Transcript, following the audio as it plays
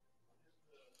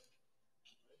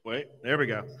Wait, there we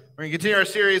go. We're going to continue our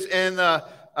series in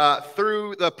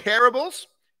through the parables.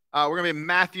 We're going to be in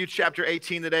Matthew chapter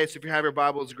 18 today. So if you have your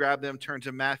Bibles, grab them, turn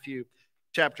to Matthew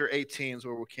chapter 18 is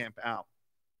where we'll camp out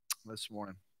this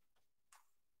morning.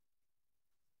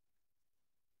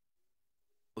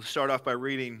 We'll start off by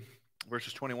reading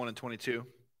verses 21 and 22.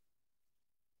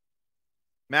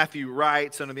 Matthew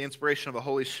writes under the inspiration of the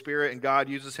Holy Spirit, and God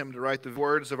uses him to write the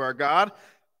words of our God.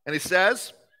 And he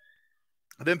says,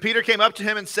 "Then Peter came up to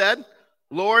him and said,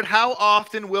 'Lord, how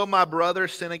often will my brother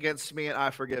sin against me and I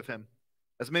forgive him?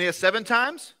 As many as 7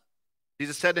 times?'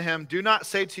 Jesus said to him, I do not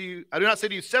say to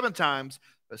you 7 times,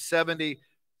 but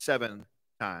 77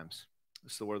 times.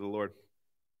 This is the word of the Lord.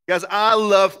 Guys, I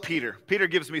love Peter. Peter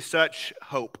gives me such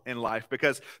hope in life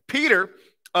because Peter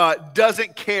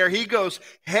doesn't care. He goes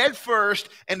head first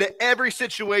into every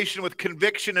situation with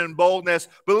conviction and boldness,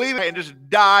 believing it, and just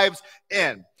dives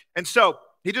in. And so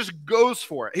he just goes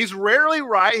for it. He's rarely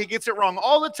right. He gets it wrong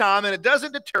all the time, and it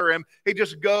doesn't deter him. He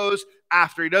just goes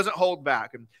after. He doesn't hold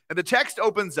back. And the text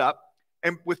opens up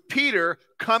and with Peter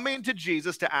coming to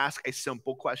Jesus to ask a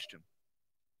simple question.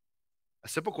 A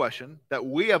simple question that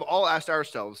we have all asked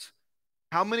ourselves: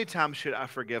 how many times should I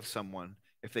forgive someone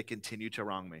if they continue to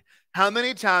wrong me? How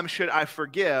many times should I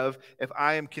forgive if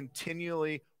I am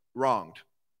continually wronged?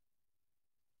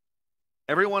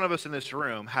 Every one of us in this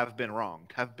room have been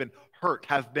wronged, have been hurt,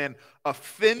 have been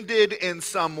offended in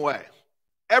some way.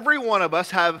 Every one of us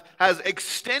has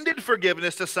extended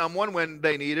forgiveness to someone when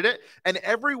they needed it, and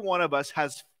every one of us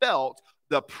has felt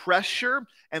the pressure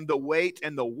and the weight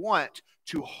and the want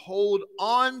to hold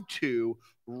on to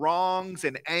wrongs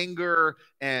and anger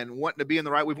and wanting to be in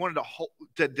the right. We've wanted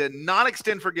to not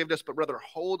extend forgiveness, but rather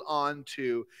hold on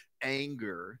to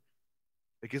anger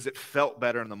because it felt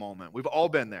better in the moment. We've all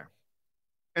been there.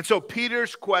 And so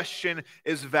Peter's question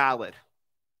is valid.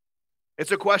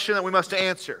 It's a question that we must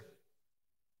answer.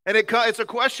 And it's a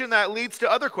question that leads to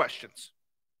other questions.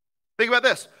 Think about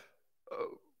this.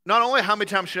 Not only how many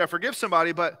times should I forgive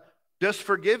somebody, but does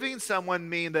forgiving someone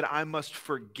mean that I must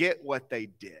forget what they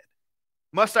did?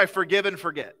 Must I forgive and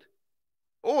forget?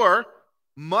 Or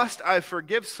must I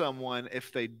forgive someone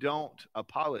if they don't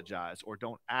apologize or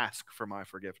don't ask for my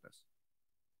forgiveness?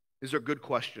 These are good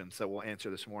questions that we'll answer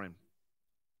this morning.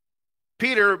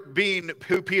 Peter, being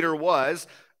who Peter was,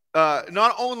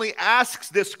 not only asks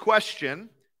this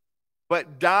question,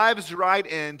 but dives right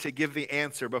in to give the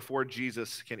answer before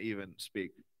Jesus can even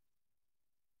speak.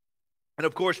 And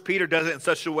of course, Peter does it in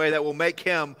such a way that will make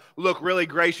him look really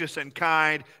gracious and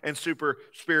kind and super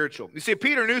spiritual. You see,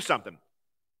 Peter knew something.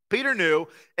 Peter knew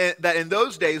that in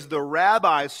those days, the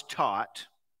rabbis taught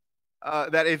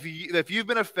that if you've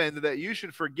been offended, that you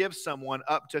should forgive someone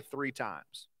up to 3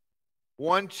 times.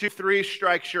 1, 2, 3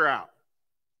 strikes, you're out.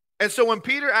 And so when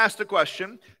Peter asked the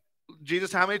question,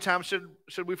 Jesus, how many times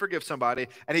should we forgive somebody?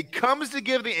 And he comes to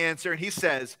give the answer, and he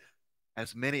says,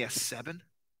 as many as 7.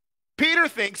 Peter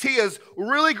thinks he is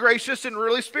really gracious and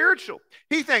really spiritual.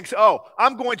 He thinks,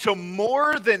 I'm going to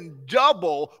more than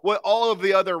double what all of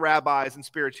the other rabbis and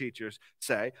spirit teachers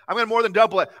say. I'm going to more than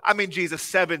double it. I mean, Jesus,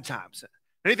 7 times.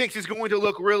 And he thinks he's going to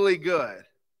look really good.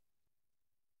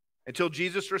 Until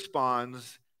Jesus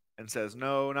responds and says,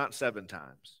 no, not 7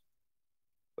 times,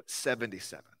 but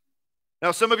 77.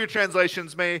 Now, some of your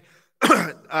translations may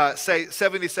say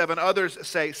 77. Others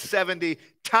say 70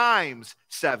 times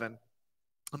 7.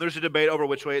 There's a debate over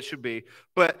which way it should be.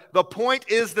 But the point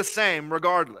is the same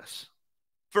regardless.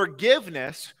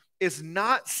 Forgiveness is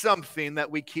not something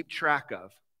that we keep track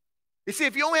of. You see,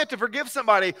 if you only have to forgive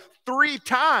somebody 3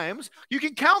 times, you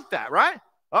can count that, right?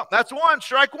 Oh, that's 1,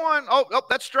 strike 1. Oh,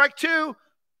 that's strike 2.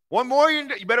 1 more,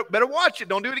 you better watch it.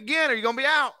 Don't do it again or you're going to be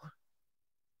out.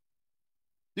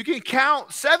 You can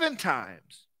count 7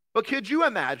 times. But could you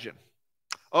imagine?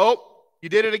 Oh, you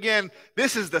did it again.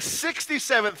 This is the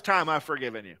 67th time I've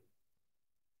forgiven you.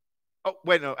 Oh,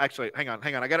 wait, no, actually, hang on.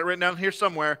 I got it written down here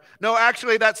somewhere. No,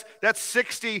 actually, that's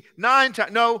 69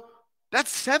 times. No,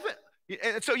 that's 7.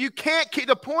 And so you can't keep,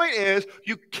 the point is,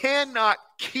 you cannot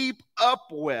keep up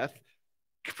with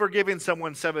forgiving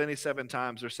someone 77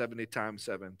 times or 70 times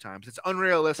 7 times. It's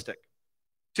unrealistic.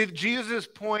 See, Jesus'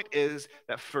 point is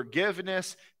that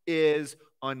forgiveness is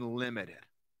unlimited.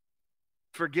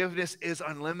 Forgiveness is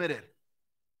unlimited.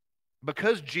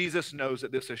 Because Jesus knows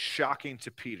that this is shocking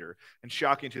to Peter and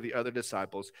shocking to the other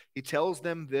disciples, he tells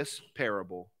them this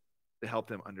parable to help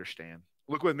them understand.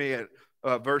 Look with me at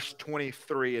verse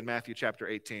 23 in Matthew chapter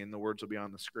 18. The words will be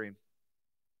on the screen.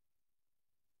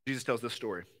 Jesus tells this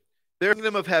story. The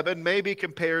kingdom of heaven may be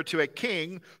compared to a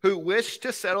king who wished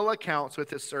to settle accounts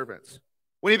with his servants.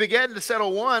 When he began to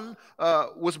settle, one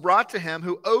was brought to him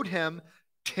who owed him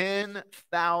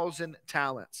 10,000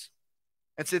 talents.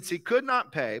 And since he could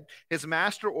not pay, his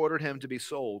master ordered him to be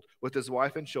sold with his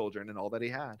wife and children and all that he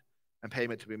had, and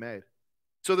payment to be made.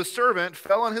 So the servant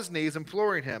fell on his knees,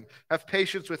 imploring him, "Have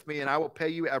patience with me, and I will pay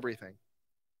you everything."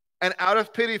 And out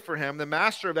of pity for him, the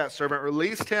master of that servant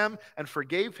released him and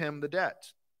forgave him the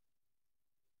debt.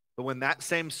 But when that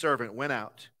same servant went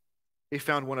out, he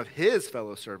found one of his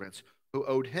fellow servants who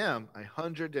owed him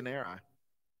 100 denarii.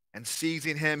 And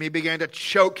seizing him, he began to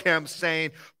choke him,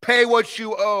 saying, "Pay what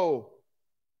you owe."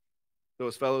 So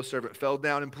his fellow servant fell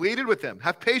down and pleaded with him,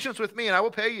 "Have patience with me, and I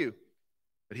will pay you."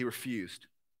 But he refused,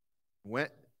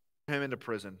 went him into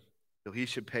prison till he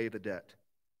should pay the debt.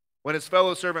 When his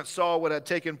fellow servants saw what had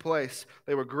taken place,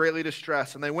 they were greatly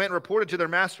distressed, and they went and reported to their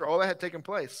master all that had taken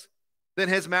place. Then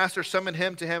his master summoned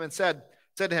him to him and said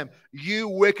to him, "You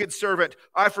wicked servant,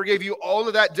 I forgave you all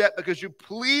of that debt because you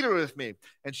pleaded with me.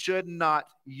 And should not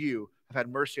you have had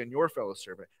mercy on your fellow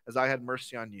servant as I had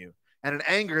mercy on you?" And in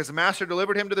anger his master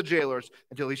delivered him to the jailers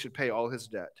until he should pay all his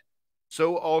debt.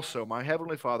 So also my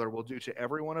heavenly Father will do to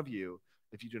every one of you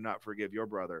if you do not forgive your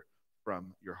brother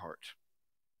from your heart.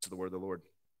 This is the word of the Lord.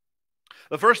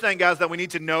 The first thing, guys, that we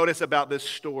need to notice about this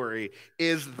story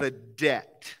is the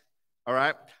debt. All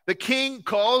right? The king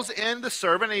calls in the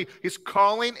servant. He's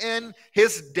calling in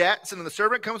his debts, and then the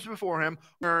servant comes before him,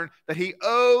 learn that he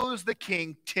owes the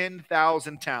king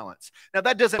 10,000 talents. Now,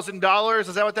 that doesn't $1,000.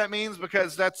 Is that what that means?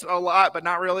 Because that's a lot, but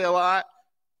not really a lot.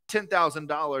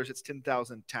 $10,000, it's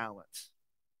 10,000 talents.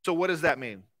 So what does that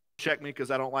mean? Check me because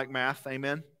I don't like math.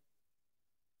 Amen?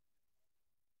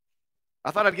 I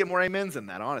thought I'd get more amens than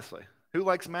that, honestly. Who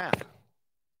likes math?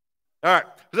 All right,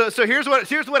 so here's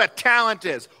what a talent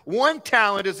is. 1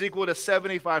 talent is equal to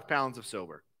 75 pounds of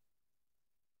silver,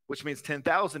 which means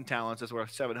 10,000 talents is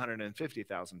worth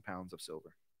 750,000 pounds of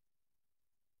silver.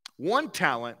 1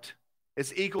 talent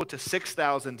is equal to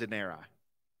 6,000 denarii.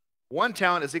 1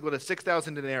 talent is equal to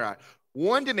 6,000 denarii.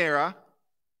 One denarii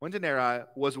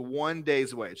was 1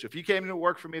 day's wage. So if you came to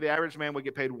work for me, the average man would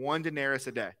get paid 1 denarius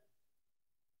a day.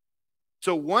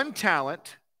 So 1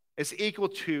 talent is equal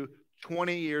to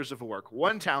 20 years of work.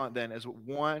 1 talent then is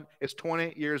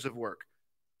 20 years of work.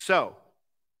 So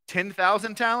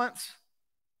 10,000 talents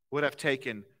would have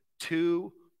taken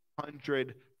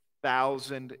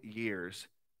 200,000 years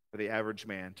for the average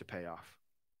man to pay off.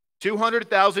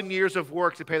 200,000 years of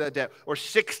work to pay that debt, or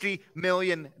 60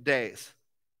 million days.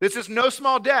 This is no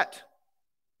small debt.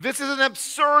 This is an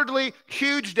absurdly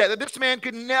huge debt that this man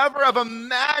could never have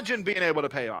imagined being able to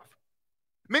pay off.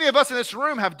 Many of us in this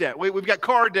room have debt. We've got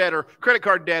car debt or credit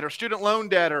card debt or student loan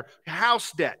debt or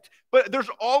house debt. But there's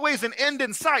always an end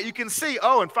in sight. You can see,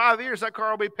 in 5 years, that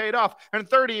car will be paid off. In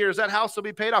 30 years, that house will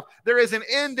be paid off. There is an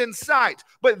end in sight.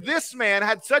 But this man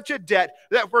had such a debt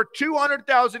that for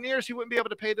 200,000 years, he wouldn't be able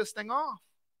to pay this thing off.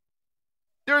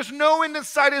 There's no end in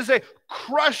sight. It is a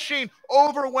crushing,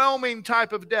 overwhelming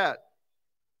type of debt.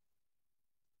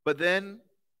 But then,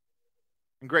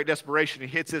 in great desperation, he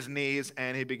hits his knees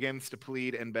and he begins to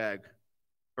plead and beg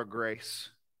for grace.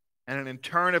 And in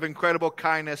turn of incredible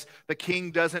kindness, the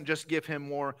king doesn't just give him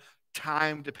more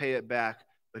time to pay it back,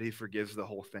 but he forgives the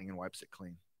whole thing and wipes it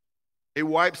clean. He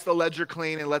wipes the ledger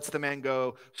clean and lets the man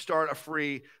go, start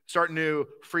new,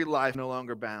 free life, no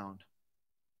longer bound.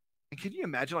 And can you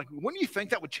imagine, wouldn't you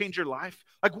think that would change your life?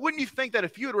 Wouldn't you think that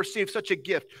if you had received such a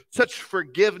gift, such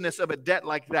forgiveness of a debt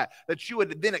like that you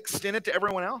would then extend it to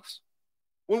everyone else?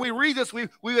 When we read this,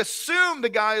 we assume the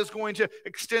guy is going to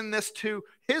extend this to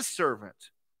his servant.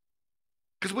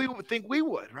 Because we would think we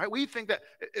would, right? We think that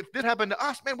if this happened to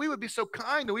us, man, we would be so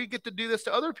kind and we get to do this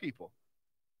to other people.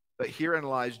 But herein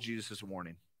lies Jesus'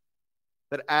 warning.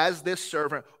 That as this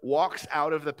servant walks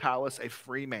out of the palace a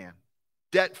free man,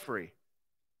 debt-free,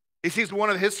 he sees one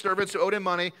of his servants who owed him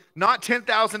money, not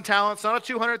 10,000 talents, not a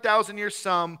 200,000 year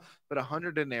sum, but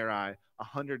 100 denarii,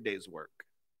 100 days' work.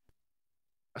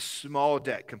 A small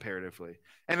debt comparatively.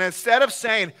 And instead of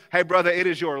saying, "Hey, brother, it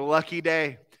is your lucky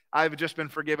day. I've just been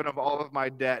forgiven of all of my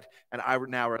debt, and I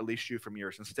now release you from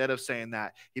yours." Instead of saying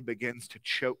that, he begins to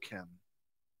choke him,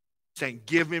 saying,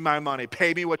 "Give me my money.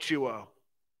 Pay me what you owe."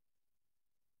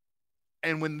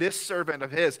 And when this servant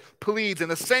of his pleads in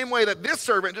the same way that this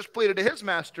servant just pleaded to his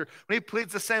master, when he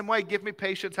pleads the same way, "Give me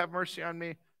patience, have mercy on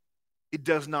me," he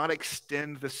does not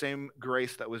extend the same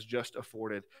grace that was just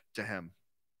afforded to him.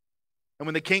 And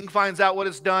when the king finds out what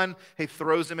is done, he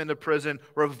throws him into prison,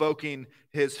 revoking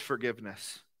his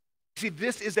forgiveness. See,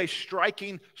 this is a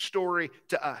striking story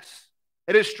to us.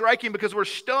 It is striking because we're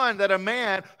stunned that a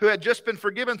man who had just been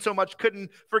forgiven so much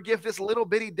couldn't forgive this little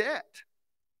bitty debt.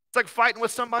 It's like fighting with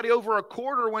somebody over a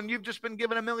quarter when you've just been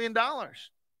given $1 million.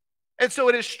 And so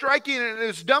it is striking and it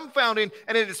is dumbfounding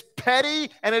and it is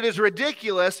petty and it is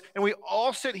ridiculous. And we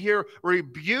all sit here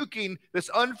rebuking this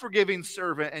unforgiving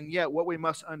servant. And yet what we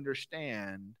must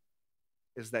understand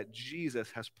is that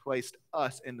Jesus has placed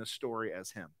us in the story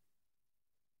as him.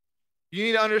 You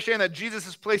need to understand that Jesus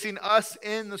is placing us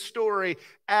in the story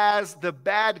as the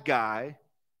bad guy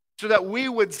so that we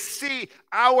would see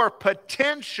our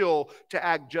potential to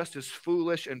act just as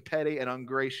foolish and petty and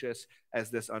ungracious as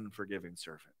this unforgiving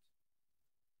servant.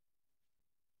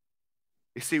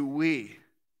 You see,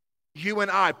 you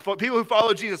and I, people who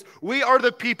follow Jesus, we are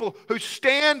the people who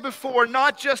stand before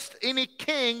not just any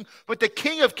king, but the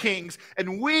King of Kings.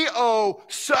 And we owe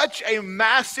such a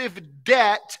massive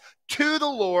debt to the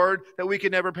Lord that we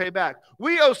can never pay back.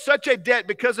 We owe such a debt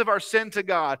because of our sin to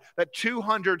God that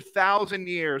 200,000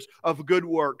 years of good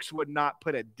works would not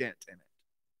put a dent in it.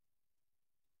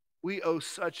 We owe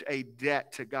such a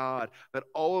debt to God that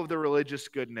all of the religious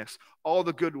goodness, all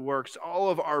the good works,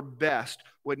 all of our best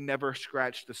would never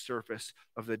scratch the surface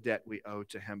of the debt we owe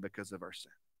to him because of our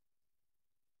sin.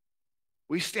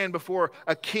 We stand before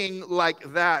a king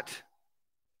like that,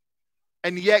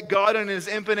 and yet God in his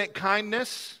infinite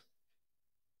kindness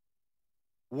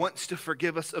wants to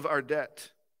forgive us of our debt.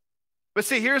 But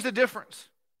see, here's the difference.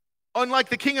 Unlike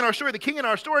the king in our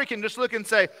story can just look and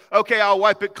say, okay, I'll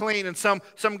wipe it clean, and some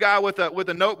guy with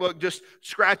a notebook just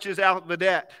scratches out the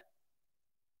debt.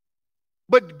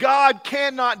 But God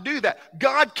cannot do that.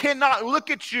 God cannot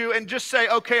look at you and just say,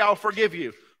 okay, I'll forgive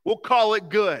you. We'll call it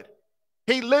good.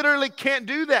 He literally can't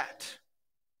do that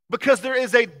because there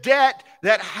is a debt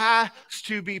that has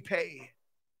to be paid.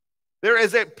 There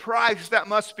is a price that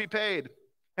must be paid.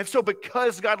 And so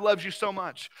because God loves you so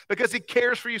much, because he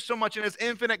cares for you so much in his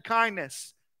infinite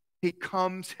kindness, he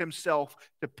comes himself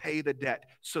to pay the debt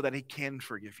so that he can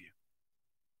forgive you.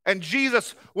 And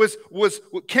Jesus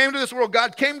came to this world.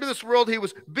 God came to this world. He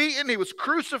was beaten. He was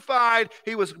crucified.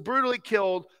 He was brutally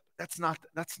killed. That's not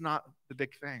the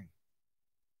big thing.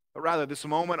 But rather this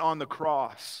moment on the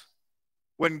cross,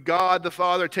 when God the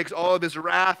Father takes all of his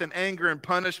wrath and anger and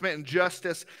punishment and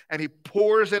justice and he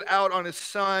pours it out on his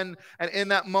Son. And in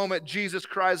that moment, Jesus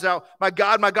cries out, my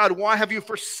God, why have you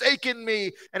forsaken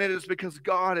me? And it is because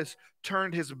God has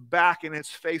turned his back and his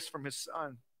face from his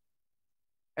Son.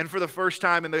 And for the first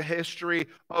time in the history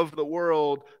of the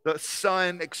world, the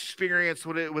Son experienced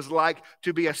what it was like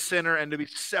to be a sinner and to be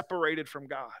separated from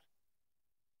God.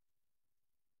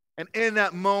 And in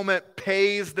that moment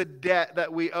pays the debt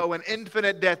that we owe, an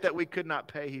infinite debt that we could not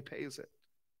pay. He pays it.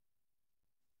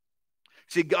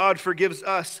 See, God forgives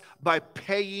us by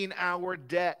paying our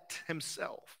debt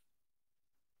himself.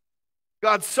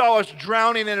 God saw us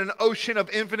drowning in an ocean of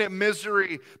infinite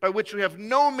misery by which we have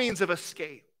no means of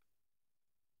escape.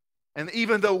 And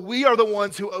even though we are the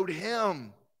ones who owed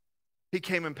him, he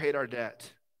came and paid our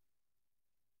debt.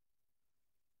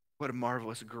 What a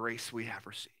marvelous grace we have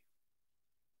received.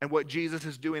 And what Jesus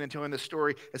is doing in telling this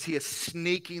story is he is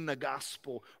sneaking the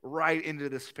gospel right into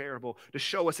this parable to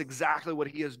show us exactly what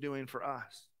he is doing for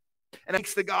us. And he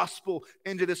takes the gospel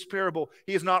into this parable.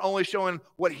 He is not only showing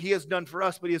what he has done for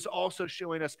us, but he is also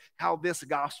showing us how this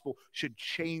gospel should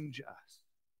change us.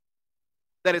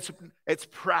 That it's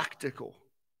practical.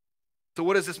 So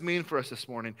what does this mean for us this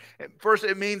morning? First,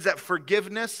 it means that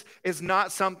forgiveness is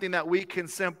not something that we can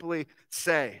simply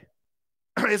say.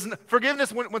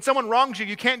 Forgiveness, when someone wrongs you,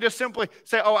 you can't just simply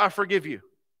say, oh, I forgive you.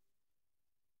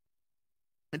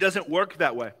 It doesn't work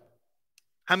that way.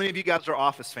 How many of you guys are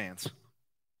Office fans?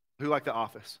 Who like The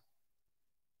Office?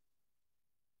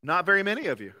 Not very many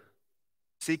of you.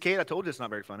 See, Kate, I told you it's not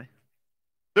very funny.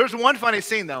 There's one funny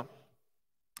scene, though,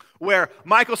 where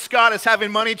Michael Scott is having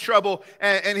money trouble,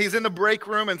 and he's in the break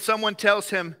room, and someone tells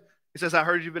him, he says, I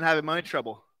heard you've been having money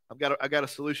trouble. I got a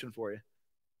solution for you.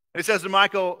 And he says to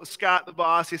Michael Scott, the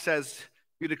boss, he says,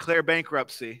 you declare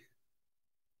bankruptcy,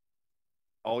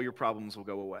 all your problems will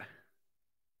go away.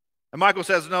 And Michael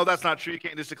says, no, that's not true. You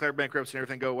can't just declare bankruptcy and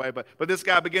everything go away. But this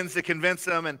guy begins to convince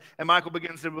him, and Michael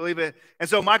begins to believe it. And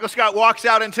so Michael Scott walks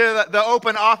out into the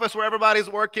open office where everybody's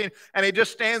working, and he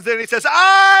just stands there and he says,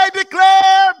 I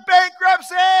declare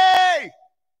bankruptcy!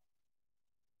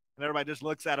 And everybody just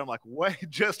looks at him like, what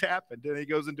just happened? And he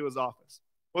goes into his office.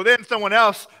 Well, then someone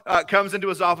else comes into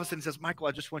his office and says, Michael,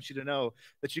 I just want you to know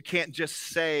that you can't just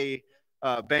say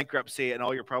bankruptcy and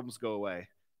all your problems go away.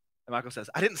 And Michael says,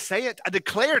 I didn't say it. I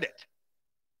declared it.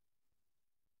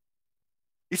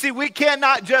 You see, we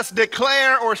cannot just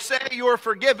declare or say you're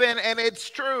forgiven and it's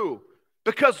true,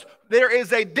 because there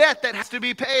is a debt that has to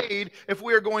be paid if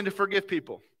we are going to forgive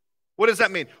people. What does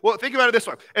that mean? Well, think about it this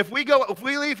way. If we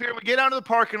leave here, we get out of the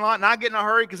parking lot, and I get in a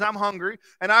hurry because I'm hungry,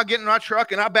 and I get in my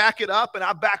truck, and I back it up, and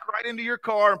I back right into your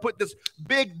car and put this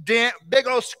big dent, big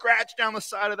old scratch down the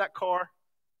side of that car.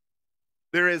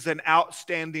 There is an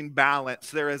outstanding balance.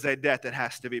 There is a debt that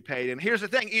has to be paid. And here's the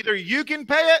thing. Either you can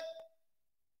pay it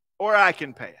or I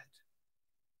can pay it.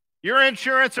 Your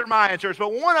insurance or my insurance,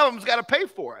 but one of them's got to pay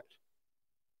for it.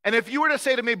 And if you were to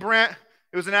say to me, Brent,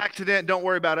 it was an accident, don't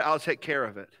worry about it, I'll take care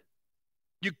of it.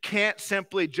 You can't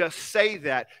simply just say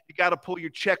that. You got to pull your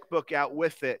checkbook out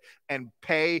with it and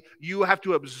pay. You have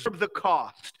to absorb the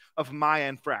cost of my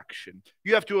infraction.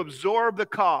 You have to absorb the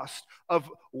cost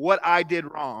of what I did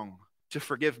wrong to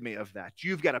forgive me of that.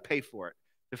 You've got to pay for it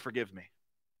to forgive me.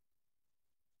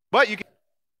 But you can.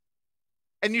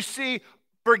 And you see,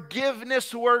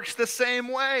 forgiveness works the same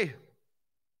way.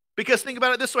 Because think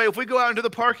about it this way. If we go out into the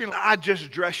parking lot, I just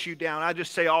dress you down. I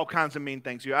just say all kinds of mean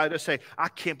things to you. I just say, I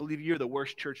can't believe you're the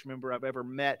worst church member I've ever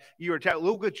met.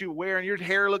 Look at you wearing. Your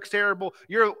hair looks terrible.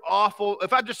 You're awful.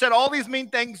 If I just said all these mean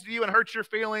things to you and hurt your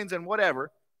feelings and whatever.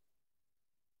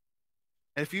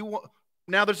 And if you want,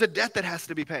 now there's a debt that has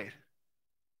to be paid.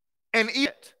 And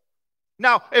it.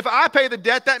 Now, if I pay the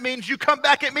debt, that means you come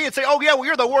back at me and say, oh yeah, well,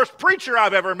 you're the worst preacher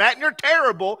I've ever met and you're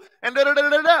terrible and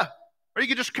da-da-da-da-da. Or you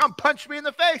could just come punch me in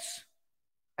the face.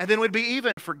 And then we'd be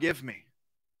even. Forgive me.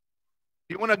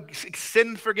 You want to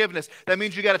extend forgiveness. That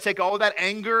means you got to take all that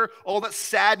anger, all that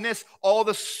sadness, all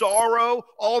the sorrow,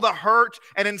 all the hurt,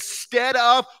 and instead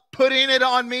of putting it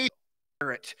on me,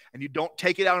 it, and you don't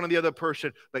take it out on the other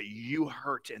person, but you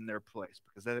hurt in their place,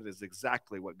 because that is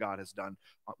exactly what God has done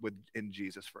in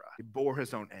Jesus for us. He bore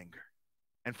his own anger.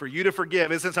 And for you to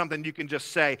forgive isn't something you can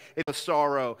just say. It's a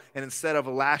sorrow, and instead of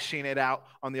lashing it out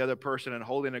on the other person and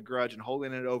holding a grudge and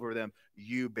holding it over them,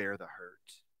 you bear the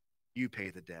hurt. You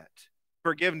pay the debt.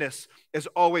 Forgiveness is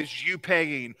always you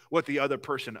paying what the other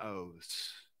person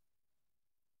owes.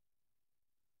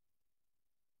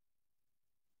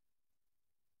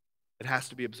 It has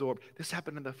to be absorbed. This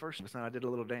happened in the first service, and I did a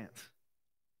little dance.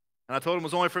 And I told them it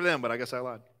was only for them, but I guess I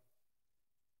lied.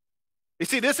 You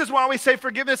see, this is why we say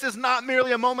forgiveness is not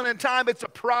merely a moment in time, it's a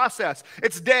process.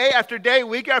 It's day after day,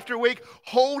 week after week,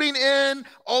 holding in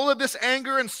all of this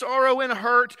anger and sorrow and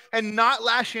hurt and not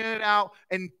lashing it out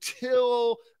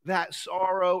until that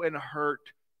sorrow and hurt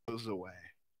goes away.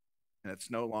 And it's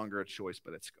no longer a choice,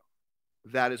 but it's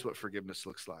gone. That is what forgiveness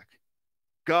looks like.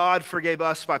 God forgave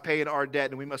us by paying our debt,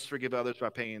 and we must forgive others by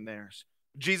paying theirs.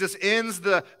 Jesus ends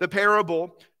the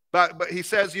parable. But he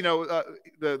says,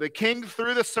 the king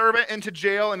threw the servant into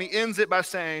jail, and he ends it by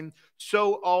saying,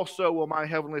 so also will my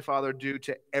heavenly Father do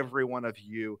to every one of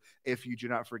you if you do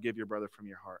not forgive your brother from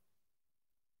your heart.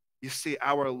 You see,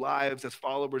 our lives as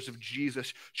followers of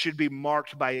Jesus should be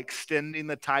marked by extending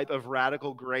the type of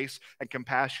radical grace and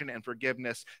compassion and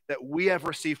forgiveness that we have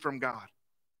received from God.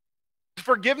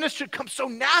 Forgiveness should come so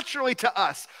naturally to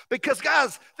us because,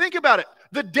 guys, think about it.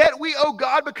 The debt we owe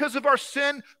God because of our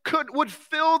sin would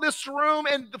fill this room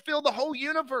and fill the whole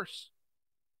universe.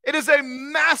 It is a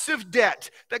massive debt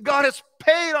that God has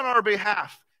paid on our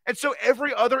behalf. And so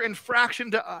every other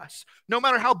infraction to us, no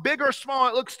matter how big or small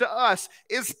it looks to us,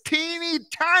 is teeny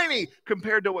tiny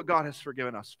compared to what God has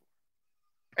forgiven us for.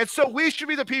 And so we should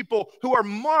be the people who are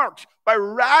marked by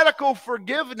radical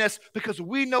forgiveness because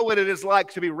we know what it is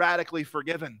like to be radically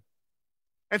forgiven.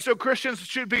 And so Christians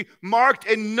should be marked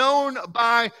and known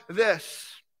by this.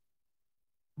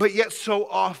 But yet so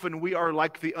often we are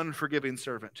like the unforgiving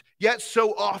servant. Yet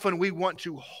so often we want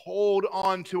to hold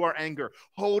on to our anger,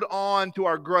 hold on to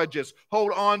our grudges,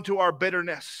 hold on to our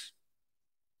bitterness.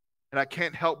 And I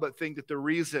can't help but think that the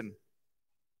reason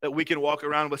that we can walk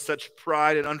around with such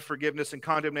pride and unforgiveness and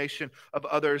condemnation of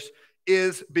others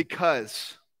is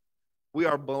because we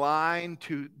are blind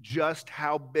to just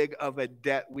how big of a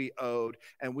debt we owed,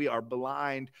 and we are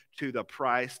blind to the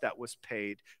price that was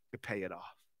paid to pay it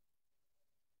off.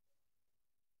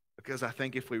 Because I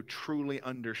think if we truly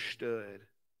understood,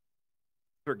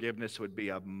 forgiveness would be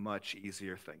a much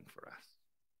easier thing for us.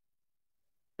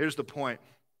 Here's the point.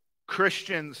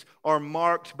 Christians are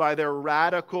marked by their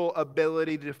radical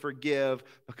ability to forgive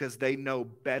because they know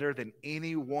better than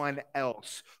anyone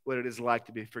else what it is like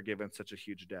to be forgiven such a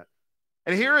huge debt.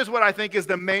 And here is what I think is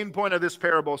the main point of this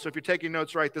parable. So if you're taking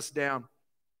notes, write this down.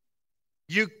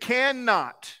 You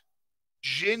cannot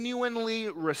genuinely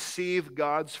receive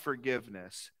God's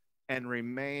forgiveness and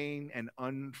remain an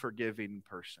unforgiving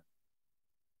person.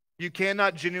 You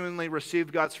cannot genuinely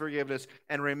receive God's forgiveness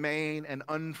and remain an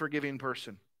unforgiving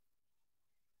person.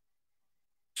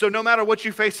 So no matter what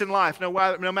you face in life,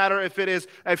 no matter if it is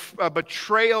a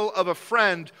betrayal of a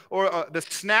friend or the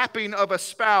snapping of a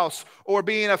spouse or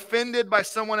being offended by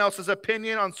someone else's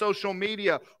opinion on social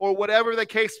media or whatever the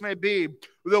case may be,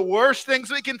 the worst things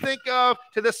we can think of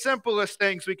to the simplest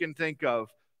things we can think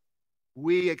of,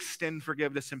 we extend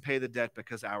forgiveness and pay the debt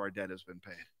because our debt has been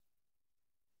paid.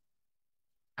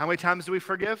 How many times do we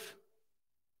forgive?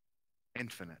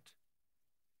 Infinite.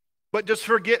 But does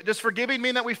forgiving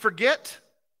mean that we forget?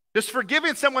 Does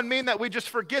forgiving someone mean that we just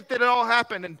forget that it all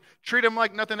happened and treat them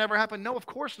like nothing ever happened? No, of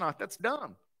course not. That's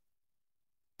dumb.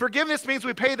 Forgiveness means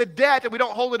we pay the debt and we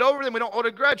don't hold it over them, we don't hold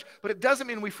a grudge, but it doesn't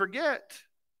mean we forget.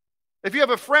 If you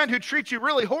have a friend who treats you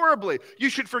really horribly, you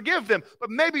should forgive them, but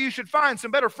maybe you should find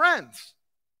some better friends.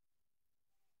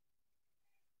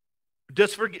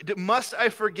 Must I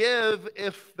forgive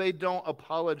if they don't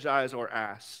apologize or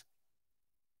ask?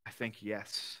 I think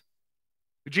yes.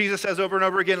 Jesus says over and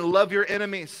over again, love your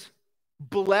enemies.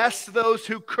 Bless those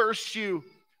who curse you.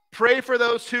 Pray for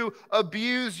those who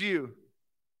abuse you.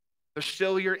 They're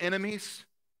still your enemies.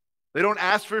 They don't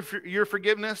ask for your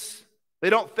forgiveness. They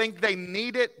don't think they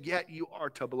need it, yet you are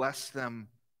to bless them.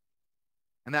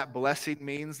 And that blessing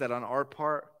means that on our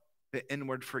part, the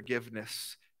inward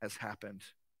forgiveness has happened.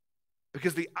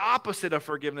 Because the opposite of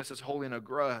forgiveness is holding a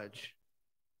grudge.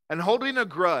 And holding a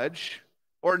grudge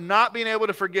or not being able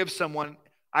to forgive someone,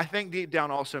 I think deep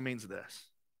down also means this.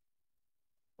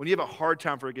 When you have a hard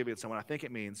time forgiving someone, I think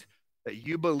it means that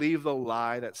you believe the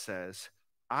lie that says,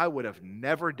 I would have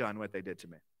never done what they did to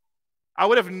me. I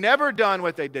would have never done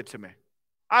what they did to me.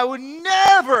 I would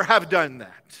never have done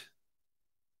that.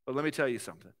 But let me tell you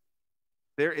something.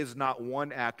 There is not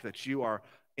one act that you are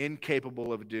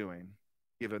incapable of doing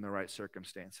given the right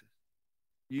circumstances.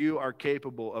 You are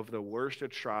capable of the worst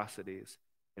atrocities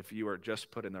if you are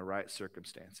just put in the right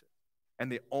circumstances.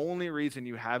 And the only reason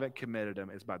you haven't committed them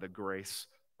is by the grace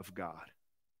of God.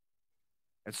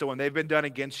 And so when they've been done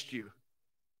against you,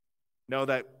 know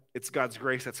that it's God's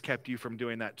grace that's kept you from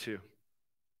doing that too.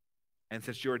 And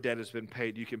since your debt has been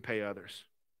paid, you can pay others.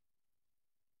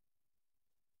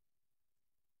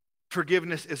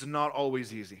 Forgiveness is not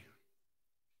always easy,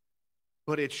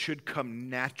 but it should come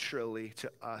naturally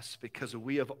to us because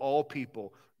we of all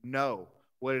people know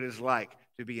what it is like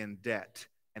to be in debt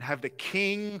and have the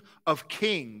King of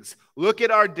Kings look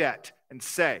at our debt and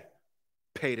say,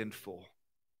 paid in full,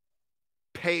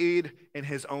 paid in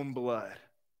his own blood.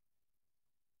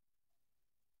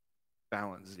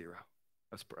 Balance zero.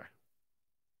 Let's pray.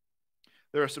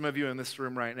 There are some of you in this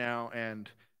room right now,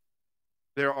 and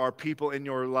there are people in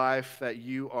your life that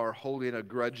you are holding a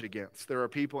grudge against. There are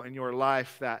people in your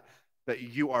life that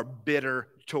you are bitter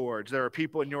towards. There are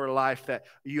people in your life that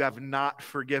you have not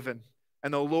forgiven.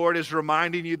 And the Lord is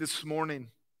reminding you this morning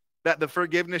that the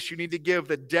forgiveness you need to give,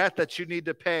 the debt that you need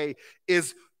to pay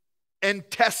is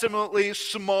infinitesimally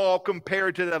small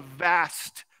compared to the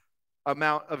vast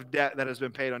amount of debt that has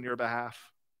been paid on your behalf.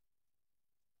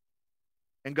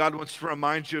 And God wants to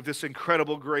remind you of this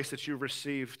incredible grace that you've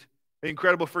received, the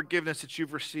incredible forgiveness that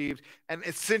you've received. And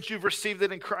since you've received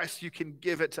it in Christ, you can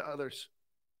give it to others.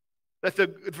 That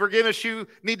the forgiveness you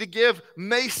need to give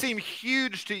may seem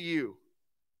huge to you,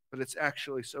 but it's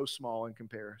actually so small in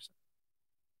comparison.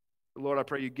 Lord, I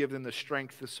pray you give them the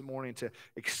strength this morning to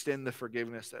extend the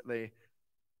forgiveness that they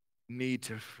need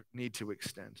to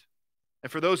extend.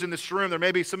 And for those in this room, there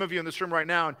may be some of you in this room right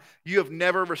now, and you have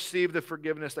never received the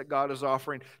forgiveness that God is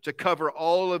offering to cover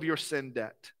all of your sin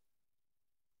debt.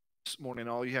 This morning,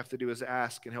 all you have to do is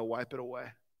ask, and he'll wipe it away.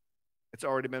 It's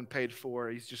already been paid for.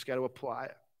 He's just got to apply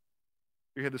it.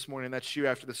 If you're here this morning, and that's you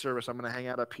after the service, I'm going to hang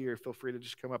out up here. Feel free to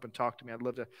just come up and talk to me. I'd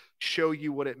love to show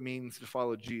you what it means to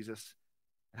follow Jesus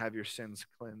and have your sins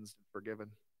cleansed and forgiven.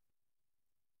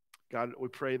 God, we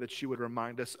pray that you would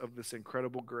remind us of this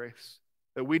incredible grace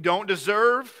that we don't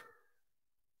deserve,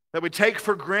 that we take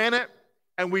for granted,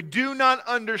 and we do not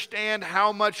understand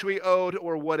how much we owed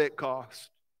or what it cost.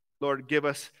 Lord, give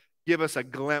us a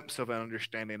glimpse of an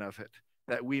understanding of it,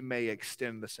 that we may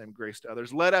extend the same grace to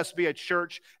others. Let us be a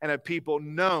church and a people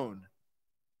known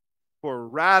for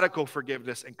radical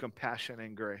forgiveness and compassion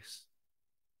and grace.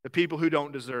 The people who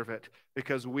don't deserve it,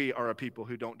 because we are a people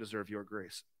who don't deserve your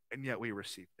grace, and yet we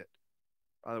received it.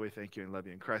 Father, we thank you and love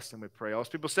you in Christ, and we pray. All those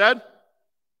people said,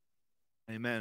 amen.